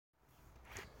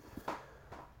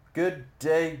Good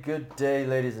day,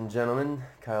 ladies and gentlemen.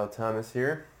 Kyle Thomas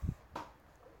here.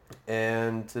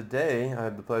 And today I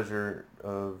have the pleasure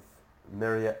of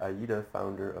Mariette Aida,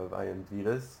 founder of I Am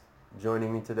Vitas,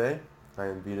 joining me today. I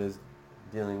Am Vitas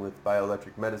dealing with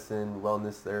bioelectric medicine,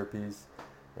 wellness therapies,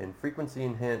 and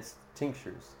frequency-enhanced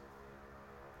tinctures.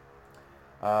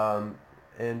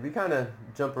 And we kind of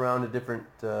jump around to different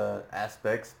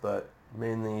aspects, but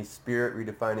mainly spirit,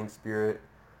 redefining spirit,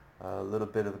 a little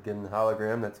bit of again the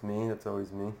hologram. That's me. That's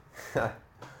always me.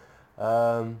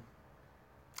 um,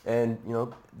 and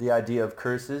the idea of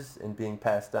curses and being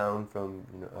passed down from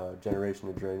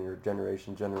generation to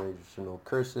generation, generational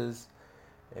curses,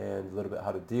 and a little bit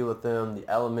how to deal with them, the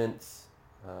elements,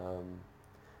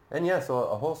 and yeah, so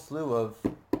a whole slew of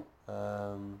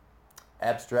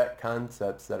abstract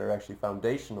concepts that are actually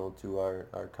foundational to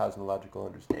our cosmological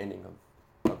understanding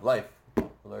of life,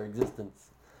 of our existence.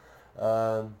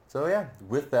 So yeah,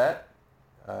 with that,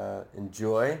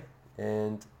 enjoy,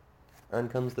 and on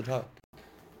comes the talk.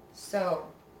 So,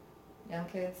 young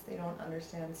kids, they don't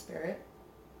understand spirit,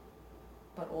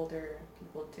 but older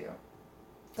people do.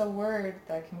 It's a word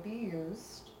that can be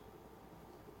used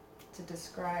to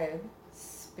describe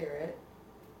spirit,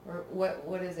 or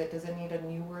what is it? Does it need a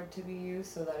new word to be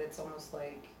used so that it's almost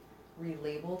like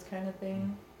relabeled kind of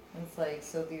thing? It's like,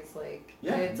 so these like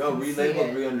kids can see relabeled,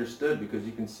 it. re-understood, because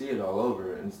you can see it all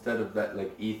over. Instead of that,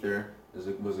 like ether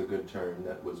was a good term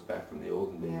that was back from the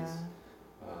olden days.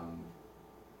 Yeah.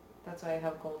 That's why I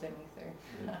have golden ether.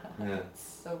 Yeah. It's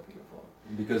so beautiful.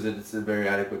 Because it's a very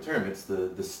adequate term. It's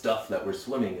the stuff that we're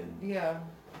swimming in. Yeah.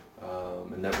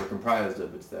 And that we're comprised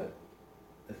of. It's that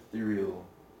ethereal.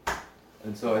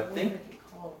 And so I think, what is it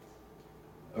called?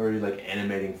 or like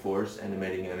animating force,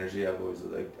 animating energy. I've always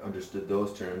like understood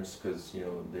those terms because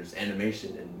there's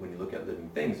animation, and when you look at living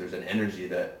things, there's an energy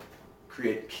that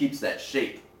keeps that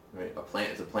shape. Right? A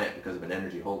plant is a plant because of an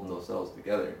energy holding those cells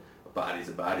together. A body's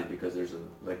a body because there's an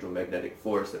electromagnetic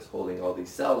force that's holding all these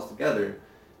cells together.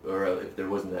 Or if there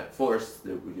wasn't that force,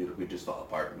 we'd just fall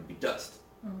apart and we'd be dust.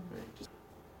 Mm. Right?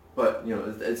 But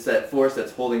it's that force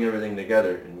that's holding everything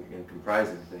together and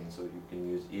comprising things. So you can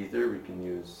use ether, we can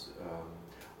use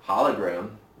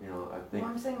hologram. I think.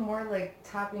 Well, I'm saying more like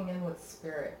tapping in with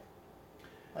spirit,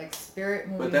 like spirit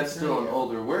moving. But that's through still you. an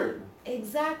older word.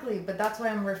 Exactly, but that's why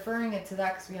I'm referring it to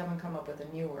that, because we haven't come up with a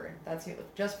new word. That's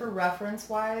just for reference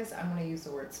wise. I'm going to use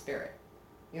the word spirit.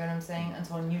 You know what I'm saying?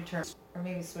 Until a new term, or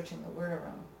maybe switching the word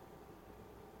around.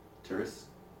 Tourist.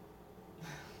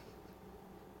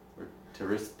 Or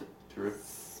tourist.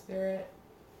 Spirit.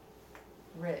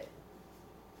 Writ.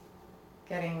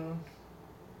 Getting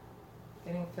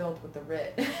filled with the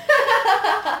writ.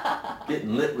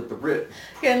 Getting lit with the writ.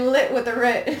 Getting lit with the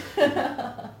writ.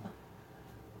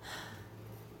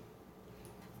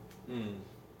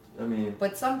 I mean.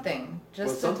 But something.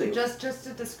 Just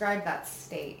to describe that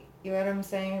state. You know what I'm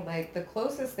saying? Like the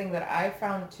closest thing that I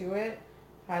found to it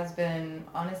has been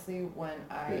honestly when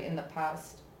in the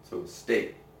past. So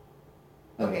state.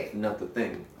 Okay. Not the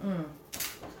thing.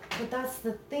 But that's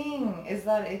the thing, is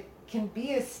that it can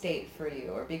be a state for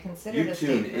you, or be considered a state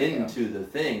for you. You tune into the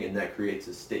thing, and that creates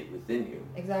a state within you.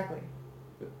 Exactly.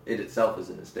 It itself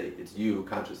isn't a state. It's you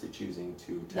consciously choosing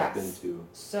to tap into.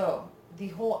 So the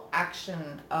whole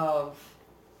action of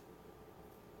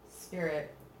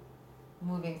spirit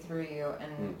moving through you,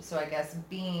 and so I guess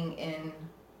being in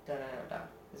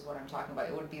is what I'm talking about.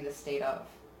 It would be the state of,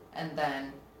 and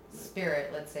then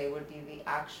spirit, let's say, would be the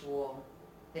actual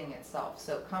thing itself.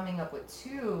 So coming up with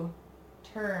two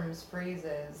terms,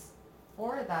 phrases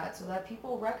for that, so that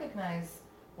people recognize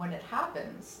when it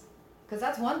happens. Because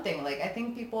that's one thing, like I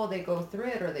think people, they go through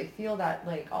it, or they feel that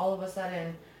like all of a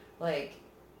sudden, like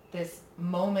this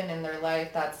moment in their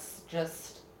life that's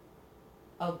just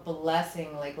a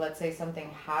blessing. Like let's say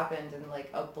something happened and like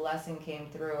a blessing came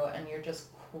through, and you're just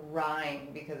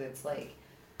crying because it's like,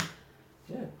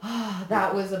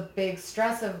 that was a big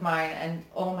stress of mine, and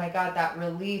oh my god, that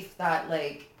relief, that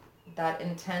like that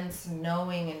intense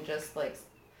knowing, and just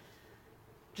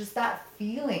that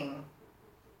feeling.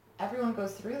 Everyone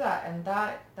goes through that, and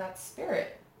that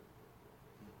spirit.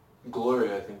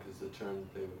 Glory, I think, is the term.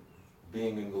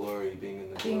 Being in glory, being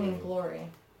in the glory. Being in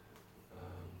glory.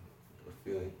 Or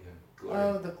feeling, glory.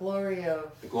 Oh, the glory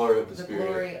of. The glory of the spirit. The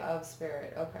glory of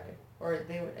spirit. Okay. Or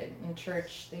they would, in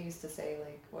church, they used to say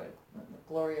like what, the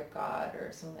glory of God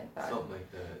or something like that. Something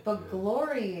like that. But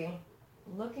glory,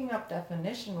 looking up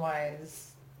definition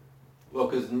wise. Well,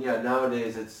 because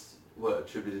nowadays it's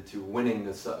attributed to winning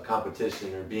a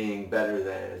competition or being better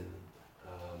than.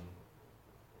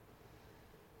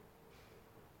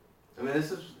 I mean,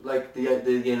 this is like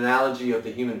the analogy of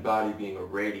the human body being a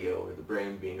radio, or the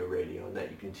brain being a radio, and that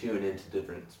you can tune into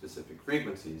different specific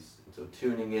frequencies. And so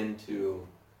tuning into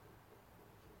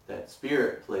that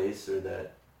spirit place, or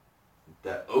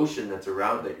that ocean that's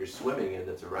around, that you're swimming in,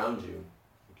 that's around you.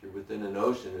 Like you're within an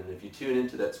ocean, and if you tune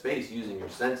into that space using your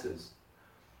senses.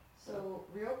 So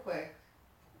real quick.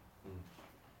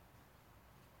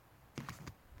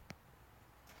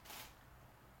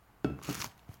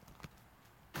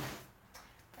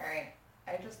 Alright,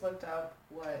 I just looked up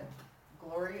what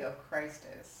glory of Christ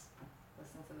is.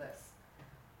 Listen to this.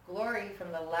 Glory,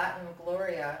 from the Latin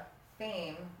gloria,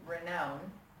 fame, renown.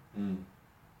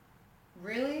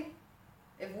 Really?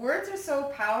 If words are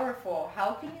so powerful,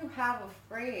 how can you have a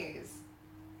phrase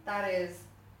that is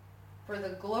for the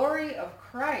glory of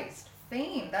Christ?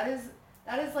 Fame. That is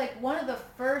like one of the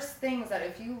first things that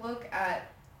if you look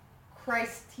at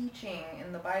Christ's teaching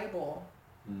in the Bible,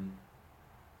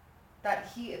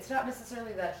 that it's not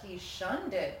necessarily that he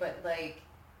shunned it, but like,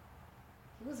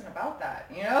 he wasn't about that,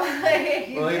 you know?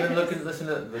 Well, even listen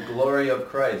to the glory of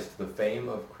Christ, the fame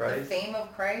of Christ. The fame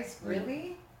of Christ,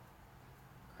 really?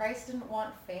 Christ didn't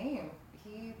want fame.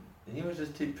 He was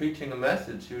just preaching a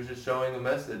message. He was just showing a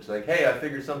message, like, hey, I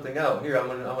figured something out. Here, I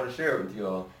want to share it with you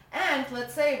all. And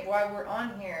let's say, while we're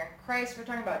on here, Christ, we're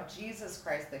talking about Jesus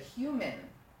Christ, the human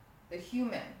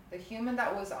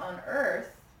that was on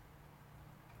earth,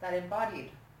 that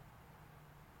embodied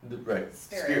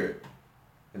spirit.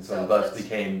 And so thus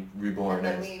became reborn.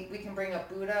 And then we can bring up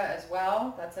Buddha as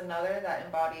well. That's another that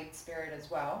embodied spirit as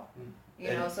well. You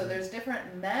know, so there's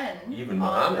different men even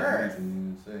on Muhammad, earth.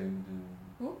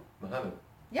 Who? Muhammad.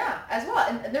 Yeah, as well.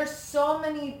 And there's so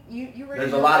many, you already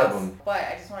There's know a lot this, of them. But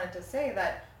I just wanted to say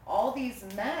that all these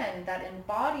men that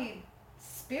embodied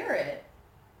spirit,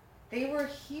 they were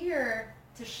here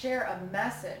to share a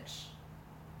message.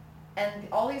 And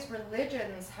all these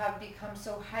religions have become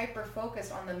so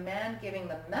hyper-focused on the man giving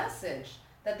the message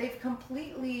that they've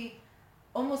completely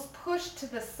almost pushed to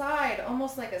the side,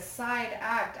 almost like a side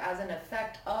act as an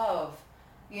effect of,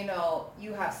 you know,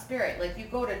 you have spirit. Like you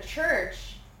go to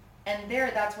church and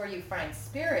that's where you find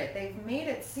spirit. They've made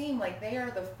it seem like they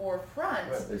are the forefront.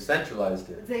 Right, they centralized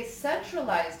it.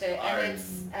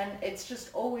 And it's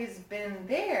just always been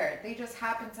there. They just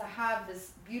happen to have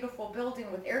this beautiful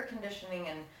building with air conditioning,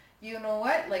 and you know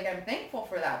what? Like, I'm thankful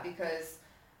for that, because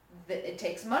it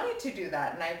takes money to do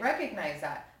that, and I recognize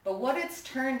that. But what it's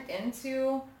turned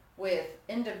into with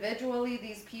individually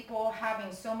these people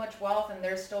having so much wealth and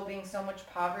there still being so much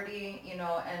poverty, you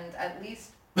know, and at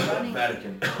least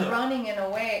running in a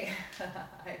way,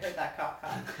 I heard that cough,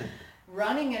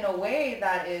 running in a way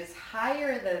that is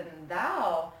higher than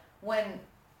thou, when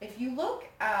if you look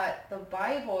at the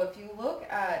Bible, if you look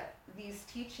at these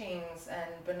teachings and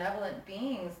benevolent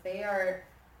beings, they're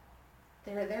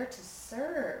there to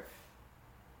serve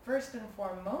first and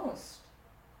foremost.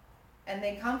 And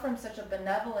they come from such a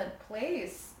benevolent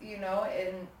place, you know,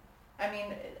 and I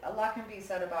mean, a lot can be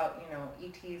said about, you know,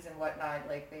 ETs and whatnot,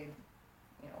 like they,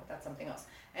 you know, that's something else.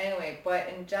 Anyway, but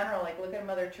in general, like look at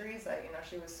Mother Teresa, you know,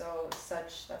 she was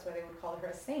that's why they would call her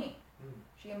a saint.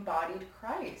 She embodied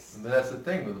Christ. But that's the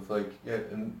thing with like,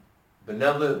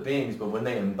 benevolent beings, but when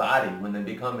they embody, when they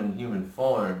become in human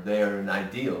form, they are an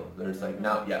ideal. There's like,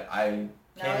 I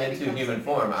came into human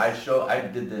form. I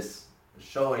did this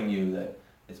showing you that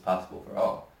it's possible for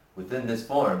all. Within this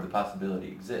form, the possibility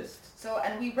exists. So,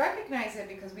 and we recognize it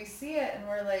because we see it and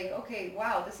we're like, okay,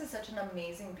 wow, this is such an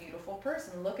amazing, beautiful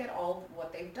person. Look at all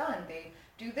what they've done. They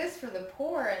do this for the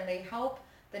poor and they help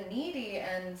the needy,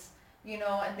 and, you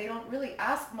know, and they don't really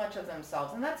ask much of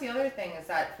themselves. And that's the other thing, is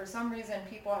that for some reason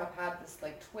people have had this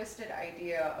like twisted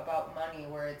idea about money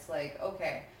where it's like,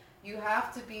 okay, you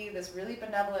have to be this really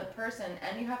benevolent person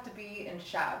and you have to be in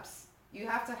shabs. You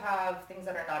have to have things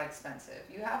that are not expensive.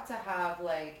 You have to have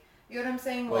like, you know what I'm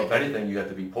saying? Well, like, if anything, you have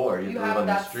to be poor. You have to live on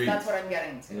the streets. That's what I'm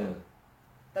getting to. Yeah.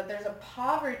 That there's a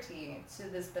poverty to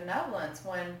this benevolence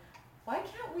when, why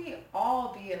can't we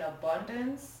all be in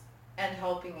abundance and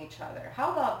helping each other?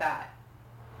 How about that?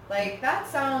 Like, that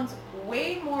sounds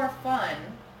way more fun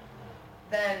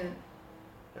than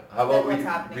how about we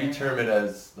happening reterm it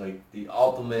as like the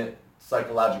ultimate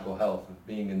psychological health of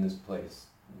being in this place,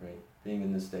 right? Being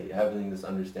in this state, having this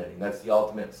understanding. That's the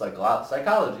ultimate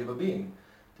psychology of a being.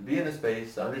 To be in a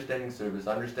space, understanding service,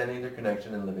 understanding their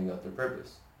connection, and living out their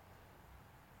purpose.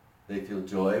 They feel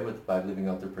joy by living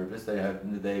out their purpose.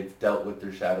 They've dealt with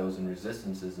their shadows and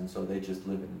resistances, and so they just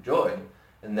live in joy.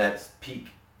 And that's peak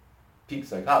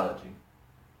psychology.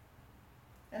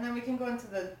 And then we can go into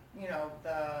the, you know,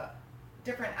 the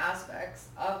different aspects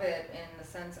of it in the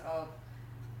sense of,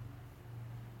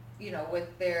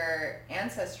 with their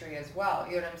ancestry as well.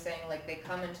 You know what I'm saying? Like they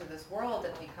come into this world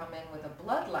and we come in with a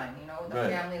bloodline, the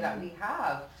Right. family that we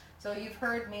have. So you've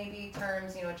heard maybe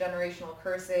terms, generational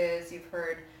curses. You've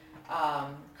heard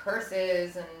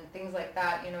curses and things like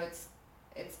that.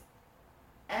 It's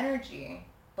energy,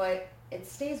 but it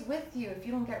stays with you if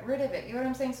you don't get rid of it. You know what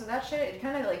I'm saying? So that shit, it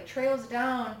kind of like trails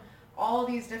down all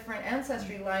these different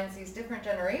ancestry lines, these different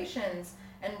generations,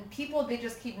 and people, they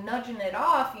just keep nudging it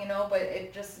off, but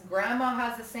it just, grandma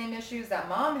has the same issues that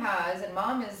mom has, and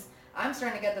I'm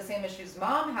starting to get the same issues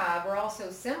mom have. We're all so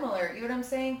similar. You know what I'm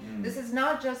saying? This is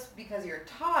not just because you're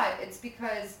taught, it's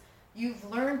because you've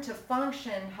learned to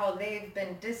function how they've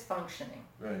been dysfunctioning.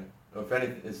 Right. Or if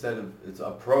anything, it's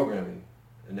a programming,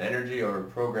 an energy or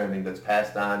programming that's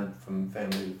passed on from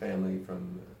family to family,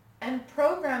 And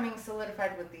programming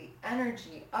solidified with the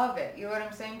energy of it. You know what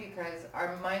I'm saying? Because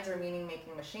our minds are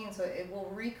meaning-making machines, so it will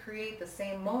recreate the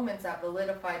same moments that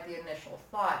validified the initial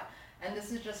thought. And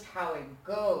this is just how it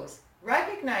goes.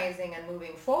 Recognizing and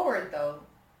moving forward, though,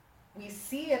 we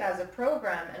see it as a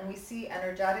program, and we see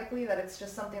energetically that it's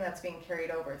just something that's being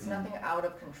carried over. It's nothing out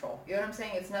of control. You know what I'm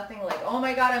saying? It's nothing like, oh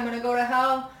my God, I'm going to go to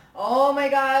hell. Oh my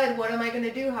God, what am I going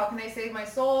to do? How can I save my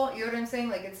soul? You know what I'm saying?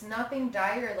 Like, it's nothing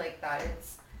dire like that.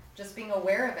 It's just being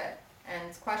aware of it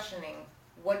and questioning,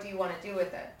 what do you want to do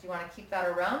with it? Do you want to keep that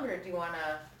around, or do you want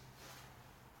to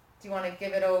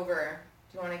give it over?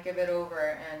 Do you want to give it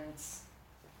over and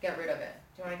get rid of it?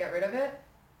 Do you want to get rid of it?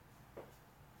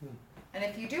 And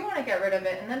if you do want to get rid of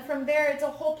it, and then from there, it's a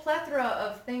whole plethora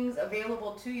of things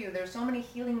available to you. There's so many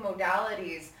healing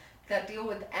modalities that deal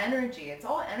with energy. It's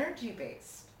all energy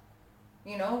based.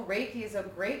 Reiki is a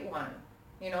great one.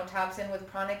 Taps in with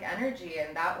pranic energy,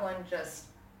 and that one just,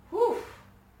 whew.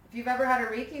 If you've ever had a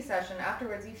Reiki session,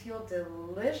 afterwards you feel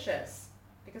delicious,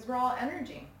 because we're all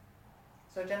energy.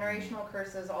 So generational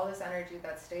curses, all this energy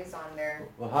that stays on there.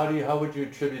 Well, how would you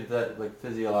attribute that, like,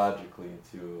 physiologically,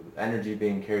 to energy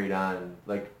being carried on?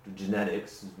 Like,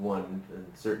 genetics is one, and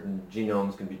certain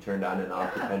genomes can be turned on and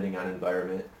off depending on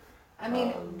environment. I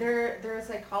mean, there are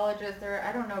psychologists,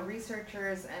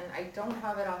 researchers, and I don't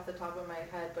have it off the top of my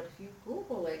head, but if you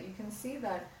Google it, you can see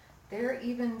that they're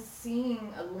even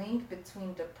seeing a link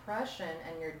between depression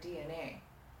and your DNA.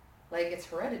 Like, it's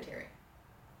hereditary.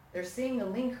 They're seeing a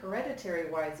link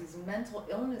hereditary-wise, these mental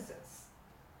illnesses.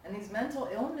 And these mental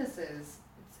illnesses,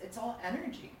 it's all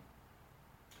energy.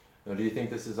 Now, do you think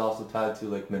this is also tied to,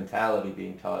 like, mentality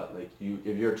being taught? Like,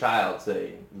 if you're a child,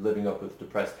 say, living up with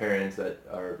depressed parents that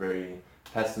are very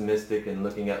pessimistic and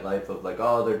looking at life of like,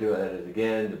 oh, they're doing it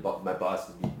again, my boss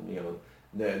is,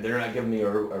 they're not giving me a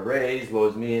raise, woe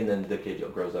is me, and then the kid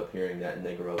grows up hearing that, and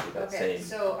they grow up with that same... Okay,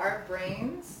 so our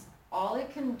brains, all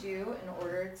it can do in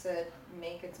order to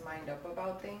make its mind up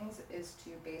about things is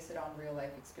to base it on real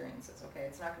life experiences, okay?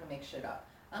 It's not going to make shit up.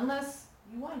 Unless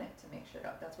you want it to make shit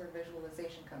up. That's where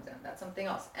visualization comes in. That's something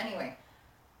else. Anyway,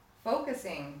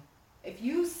 focusing. If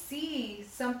you see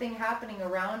something happening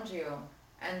around you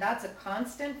and that's a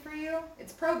constant for you,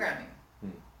 it's programming.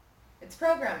 It's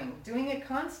programming. Doing it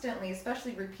constantly,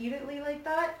 especially repeatedly like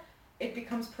that, it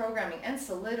becomes programming, and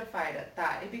solidified at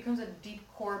that. It becomes a deep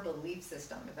core belief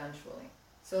system eventually.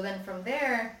 So then from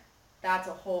there, that's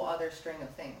a whole other string of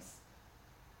things.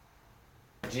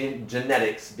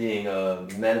 Genetics being a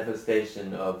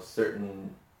manifestation of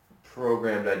certain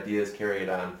programmed ideas carried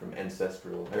on from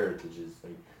ancestral heritages.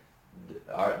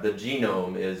 Like the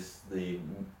genome is the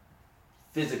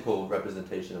physical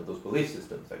representation of those belief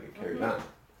systems that get carried on.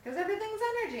 Because everything's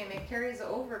energy, and it carries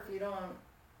over if you don't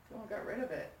get rid of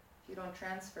it. If you don't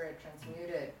transfer it, transmute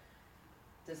it,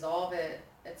 dissolve it,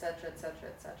 etc., etc.,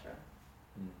 etc.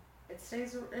 It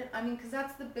stays, because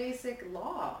that's the basic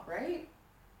law, right?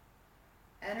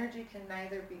 Energy can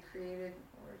neither be created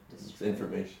or destroyed. It's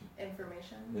information.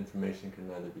 Information can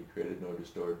neither be created nor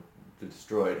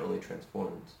destroyed, only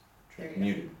transformed,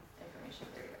 transmuted. Information,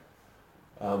 there you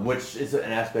go. Which is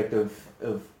an aspect of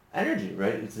energy,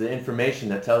 right? It's the information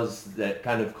that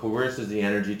kind of coerces the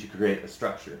energy to create a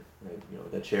structure, right?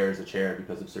 The chair is a chair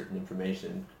because of certain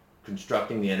information,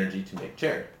 constructing the energy to make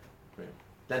chair, right?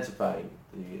 Densifying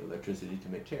the electricity to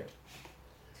make chair.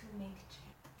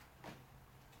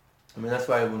 That's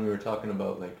why when we were talking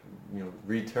about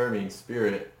reterming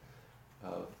spirit,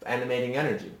 animating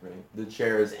energy, right? The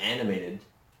chair is animated.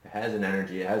 It has an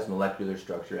energy, it has molecular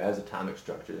structure, it has atomic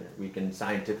structure. We can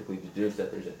scientifically deduce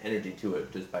that there's an energy to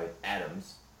it just by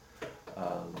atoms.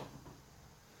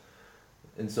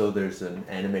 And so there's an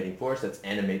animating force that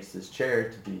animates this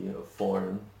chair to be a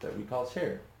form that we call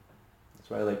chair. That's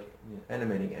why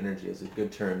animating energy is a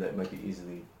good term that might be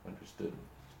easily understood.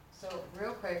 So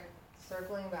real quick,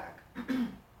 circling back.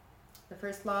 The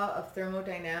first law of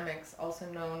thermodynamics, also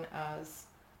known as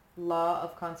law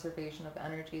of conservation of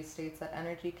energy, states that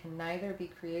energy can neither be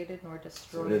created nor So it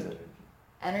destroyed. is energy.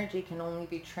 Energy can only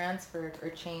be transferred or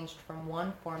changed from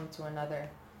one form to another.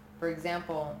 For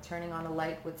example, turning on a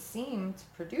light would seem to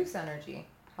produce energy.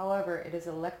 However, it is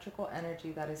electrical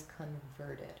energy that is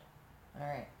converted. All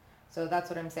right. So that's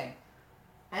what I'm saying.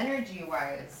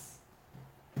 Energy-wise,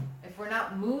 if we're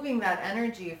not moving that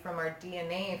energy from our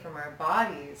DNA, from our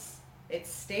bodies, it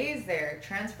stays there,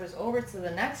 transfers over to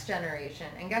the next generation.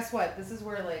 And guess what? This is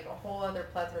where like a whole other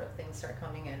plethora of things start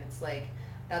coming in. It's like,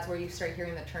 that's where you start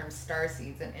hearing the terms star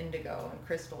seeds and indigo and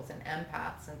crystals and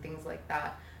empaths and things like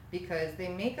that, because they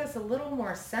make us a little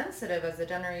more sensitive as the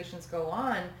generations go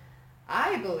on,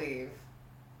 I believe,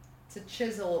 to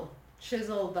chisel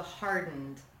the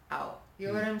hardened out. You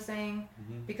know what I'm saying?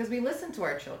 Mm-hmm. Because we listen to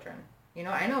our children. You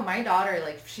know, I know my daughter,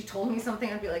 like, if she told me something,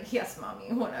 I'd be like, yes,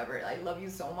 mommy, whatever. I love you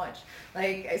so much.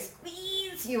 Like, I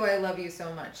squeeze you. I love you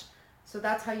so much. So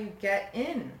that's how you get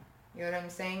in. You know what I'm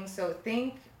saying? So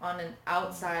think on an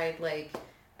outside, like,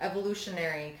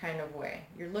 evolutionary kind of way.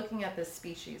 You're looking at this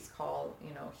species called,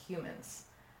 you know, humans.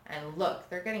 And look,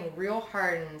 they're getting real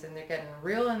hardened and they're getting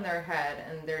real in their head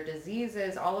and their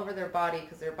diseases all over their body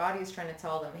because their body is trying to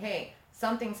tell them, hey,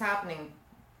 something's happening.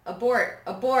 Abort,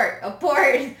 abort,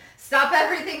 abort. Stop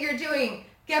everything you're doing.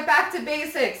 Get back to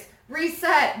basics.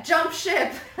 Reset, jump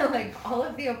ship. Like all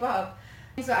of the above.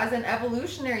 So as an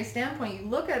evolutionary standpoint, you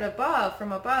look at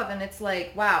from above, and it's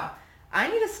like, wow, I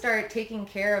need to start taking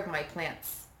care of my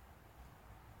plants.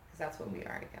 Because that's what we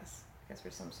are, I guess. I guess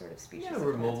we're some sort of species of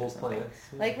we're plants or mobile something. plants.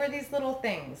 Yeah. Like we're these little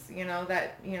things, you know,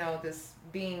 that, you know, this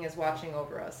being is watching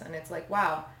over us. And it's like,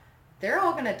 wow, they're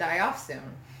all going to die off soon.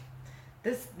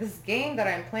 This game that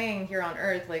I'm playing here on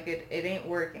Earth, like it ain't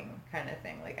working kind of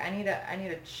thing. Like I need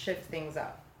to shift things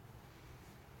up.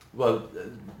 Well,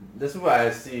 this is why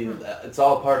I see it's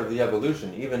all part of the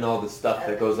evolution. Even all the stuff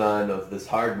that goes on of this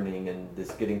hardening and this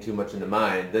getting too much in the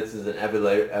mind, this is an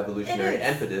evolutionary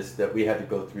impetus that we had to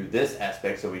go through this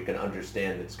aspect so we can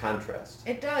understand its contrast.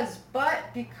 It does, but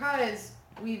because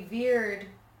we veered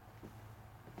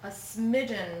a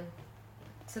smidgen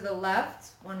to the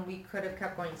left when we could have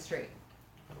kept going straight.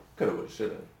 Could have,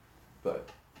 should have, but...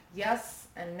 Yes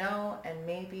and no and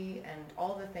maybe and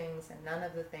all the things and none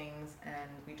of the things and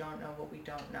we don't know what we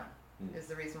don't know is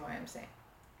the reason why I'm saying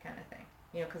kind of thing.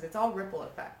 You know, because it's all ripple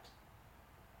effect.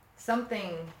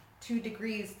 Something 2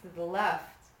 degrees to the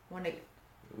left when it...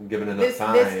 Given enough this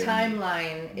time.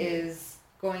 timeline is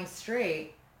going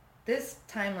straight. This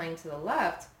timeline to the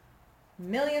left,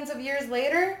 millions of years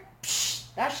later,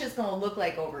 that shit's going to look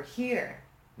like over here.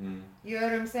 You know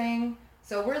what I'm saying?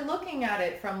 So we're looking at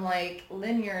it from like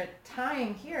linear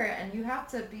time here, and you have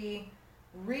to be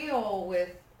real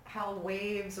with how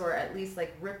waves, or at least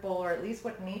like ripple, or at least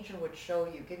what nature would show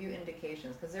you, give you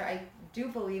indications. Because I do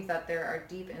believe that there are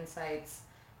deep insights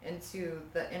into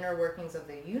the inner workings of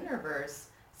the universe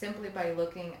simply by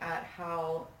looking at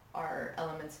how our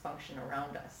elements function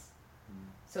around us.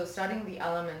 So studying the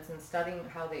elements and studying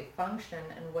how they function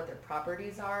and what their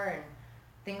properties are and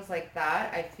things like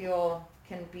that, I feel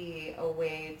can be a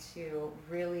way to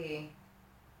really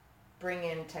bring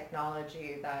in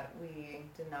technology that we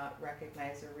did not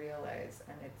recognize or realize,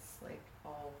 and it's like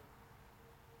all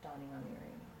dawning on me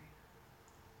right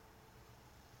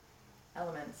now.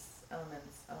 Elements,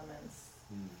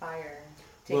 fire,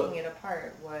 taking it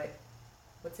apart,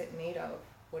 what's it made of?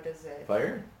 What is it?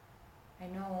 Fire? I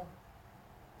know.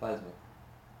 Plasma.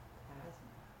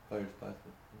 Fire's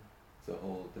plasma. It's a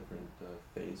whole different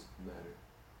phase of matter.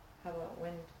 How about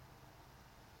wind?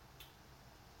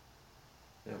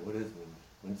 Yeah, what is wind?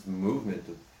 Wind's movement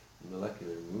of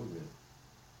molecular movement.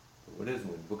 But what is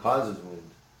wind? What causes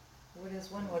wind? What is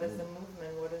wind? What is the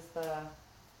movement? What is the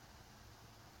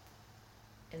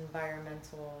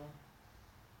environmental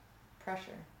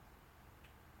pressure?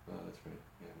 Oh, that's right.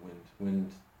 Yeah,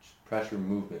 wind, pressure,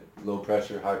 movement. Low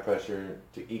pressure, high pressure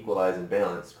to equalize and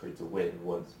balance creates a wind.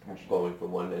 One's blowing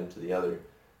from one end to the other.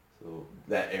 So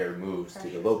that air moves to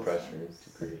the low pressure to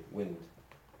create wind.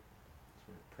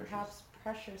 Perhaps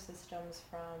pressure systems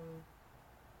from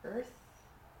Earth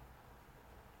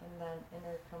and then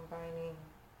intercombining.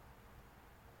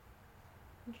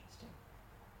 Interesting.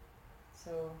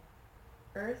 So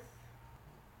Earth.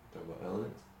 Talk about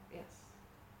elements? Yes.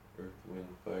 Earth, wind,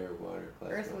 fire, water,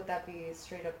 plasma. Earth, would that be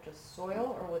straight up just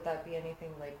soil, or would that be anything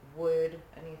like wood,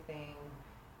 anything,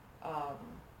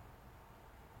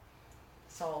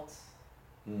 salt?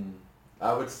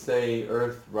 I would say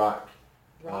earth, rock,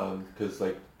 because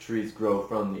like trees grow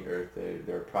from the earth.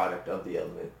 They're a product of the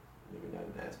element, maybe not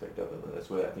an aspect of it. That's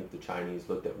why I think the Chinese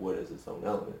looked at wood as its own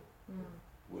element.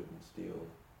 wood and steel,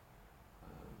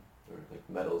 or like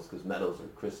metals, because metals are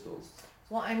crystals.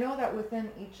 Well, I know that within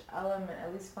each element,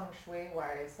 at least feng shui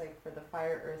wise, like for the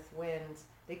fire, earth, wind,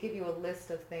 they give you a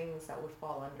list of things that would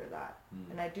fall under that.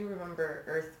 And I do remember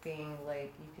earth being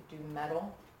like, you could do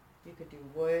metal, you could do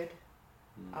wood,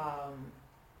 I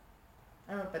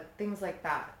don't know, but things like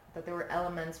that, that there were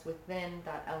elements within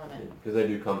that element. Because they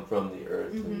do come from the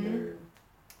earth, and they're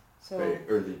very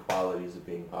earthy qualities of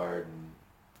being hard. And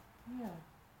yeah,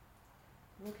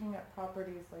 looking at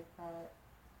properties like that.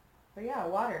 But yeah,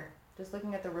 water. Just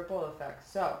looking at the ripple effect.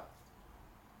 So,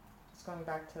 just going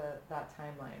back to that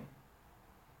timeline.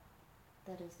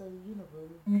 That is the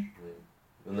universe.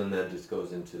 And then that just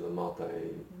goes into the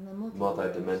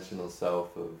multi-dimensional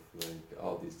self of like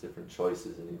all these different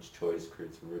choices, and each choice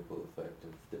creates a ripple effect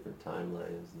of different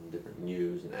timelines and different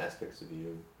yous and aspects of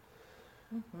you,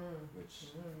 which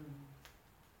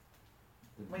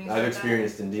I've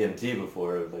experienced in DMT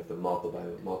before, of like the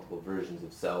multiple versions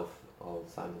of self all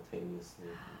simultaneously.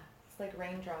 It's like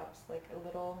raindrops, like in a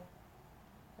little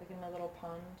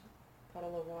pond,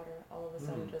 puddle of water, all of a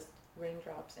sudden just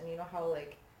raindrops. And you know how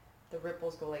like the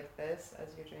ripples go like this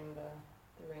as you're doing the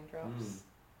raindrops?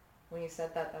 When you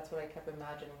said that, that's what I kept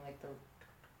imagining, like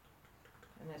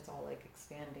and it's all like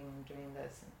expanding and doing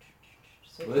this. And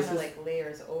so it kind of like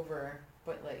layers over,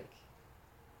 but like...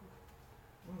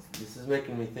 This is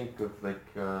making me think of like,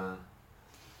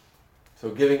 so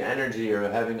giving energy or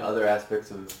having other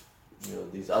aspects of,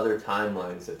 these other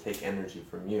timelines that take energy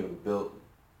from you.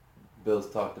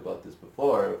 Bill's talked about this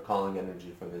before, of calling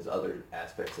energy from his other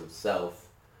aspects of self,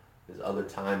 his other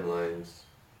timelines.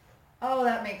 Oh,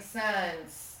 that makes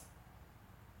sense.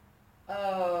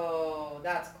 Oh,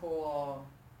 that's cool.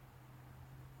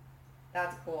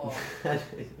 That's cool.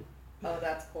 Oh,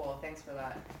 that's cool. Thanks for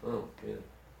that. Oh, yeah.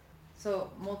 So,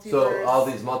 multiverse. So all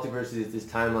these multiverses, these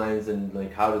timelines, and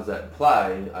like how does that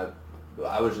apply?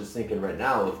 I was just thinking right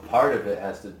now, if part of it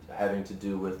having to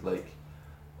do with like,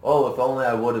 oh, if only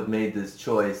I would have made this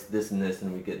choice, this and this,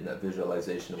 and we get in that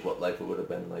visualization of what life would have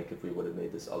been like if we would have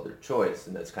made this other choice,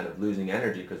 and that's kind of losing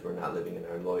energy because we're not living in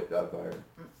our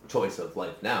choice of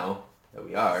life now that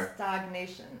we are.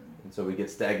 Stagnation. And so we get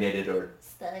stagnated or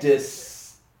displaced.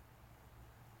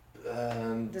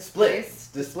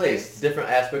 Different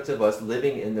aspects of us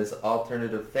living in this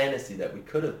alternative fantasy that we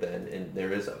could have been, and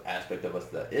there is an aspect of us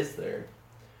that is there.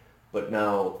 But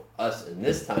now us in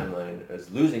this timeline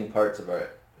is losing parts of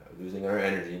losing our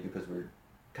energy because we're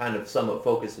kind of somewhat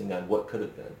focusing on what could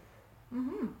have been.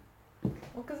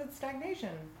 Well, because it's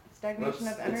stagnation. Stagnation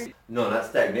of energy. No, not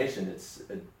stagnation. It's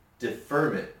a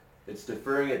deferment. It's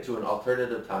deferring it to an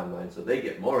alternative timeline, so they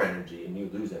get more energy and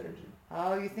you lose energy.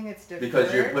 Oh, you think it's deferred?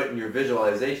 Because you're putting your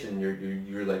visualization,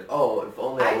 you're like, oh, if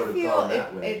only I would have gone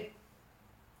that way.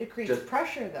 It creates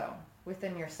pressure, though,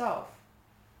 within yourself.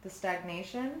 The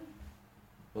stagnation.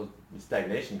 Well, the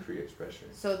stagnation creates pressure.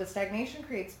 So the stagnation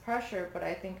creates pressure, but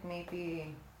I think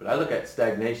maybe... But I look at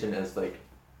stagnation as like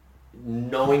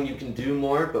knowing you can do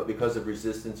more, but because of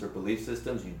resistance or belief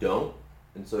systems, you don't.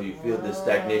 And so you feel this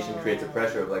stagnation creates a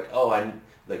pressure of like,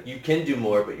 you can do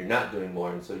more, but you're not doing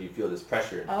more, and so you feel this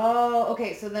pressure. Oh,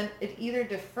 okay. So then it either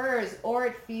defers or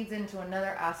it feeds into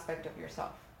another aspect of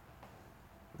yourself.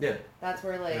 Yeah. That's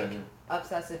where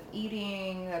obsessive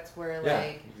eating. That's where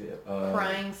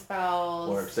crying spells.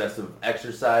 Or excessive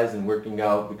exercise and working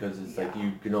out because it's like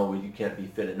you can't be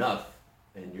fit enough,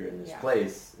 and you're in this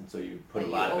place, and so you put a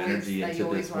lot of energy into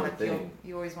this one thing.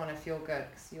 You always want to feel good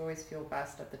because you always feel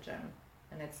best at the gym.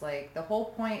 And it's like, the whole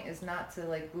point is not to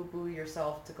like boo-boo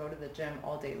yourself to go to the gym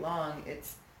all day long.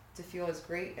 It's to feel as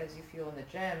great as you feel in the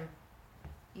gym,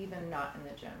 even not in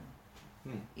the gym.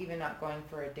 Even not going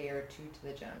for a day or two to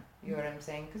the gym. You know what I'm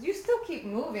saying? Because you still keep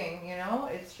moving,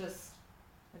 it's just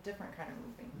a different kind of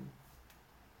moving.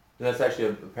 And that's actually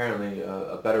apparently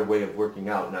a better way of working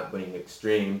out, not being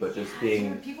extreme, but just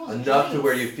being enough to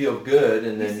where you feel good,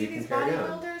 and then you can carry on.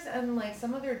 Bodybuilders and like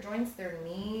some of their joints, their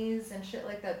knees and shit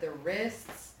like that, their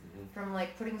wrists, from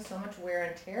like putting so much wear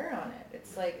and tear on it.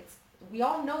 It's like, we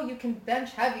all know you can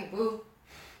bench heavy, boo.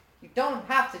 You don't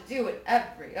have to do it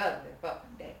every other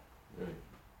fucking day. Right.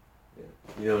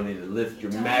 Yeah. You don't need to lift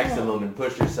your maximum and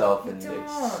push yourself and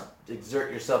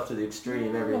exert yourself to the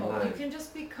extreme every time. You can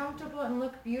just be comfortable and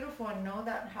look beautiful and know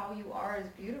that how you are is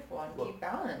beautiful and keep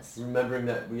balance. Remembering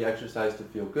that we exercise to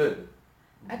feel good.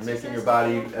 Making your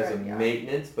body as a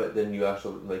maintenance, but then you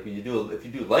actually, if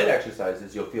you do light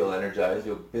exercises, you'll feel energized,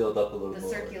 you'll build up a little more. The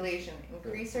circulation.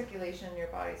 Increase circulation in your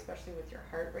body, especially with your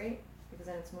heart rate, because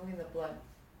then it's moving the blood.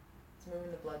 It's moving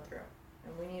the blood through.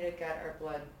 And we need to get our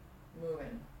blood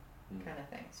moving. kind of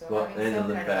thing. So Well, having and the some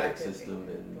kind of lymphatic activity. system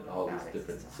and The all these lymphatic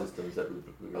different system. systems that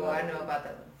we Oh, I know about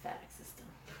that lymphatic system.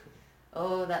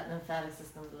 Oh, that lymphatic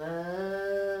system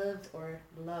loved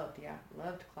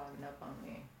clogging up on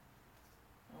me.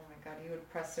 Oh my God, you would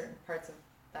press certain parts of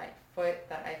that foot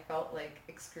that I felt like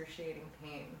excruciating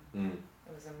pain.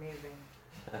 It was amazing.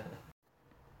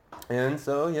 And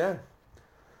so, yeah,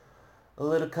 a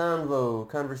little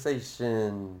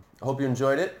conversation. I hope you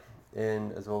enjoyed it.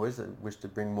 And as always, I wish to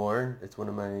bring more. It's one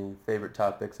of my favorite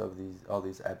topics of all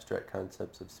these abstract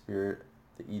concepts of spirit,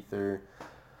 the ether,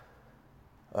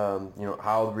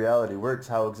 how reality works,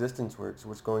 how existence works,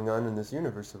 what's going on in this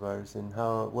universe of ours, and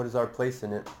what is our place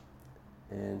in it.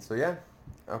 And so, yeah,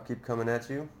 I'll keep coming at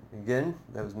you. Again,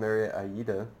 that was Mariette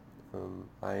Aida from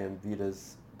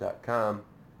iamvitas.com.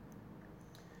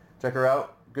 Check her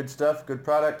out. Good stuff, good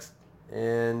products.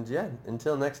 And yeah,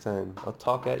 until next time, I'll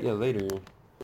talk at you later.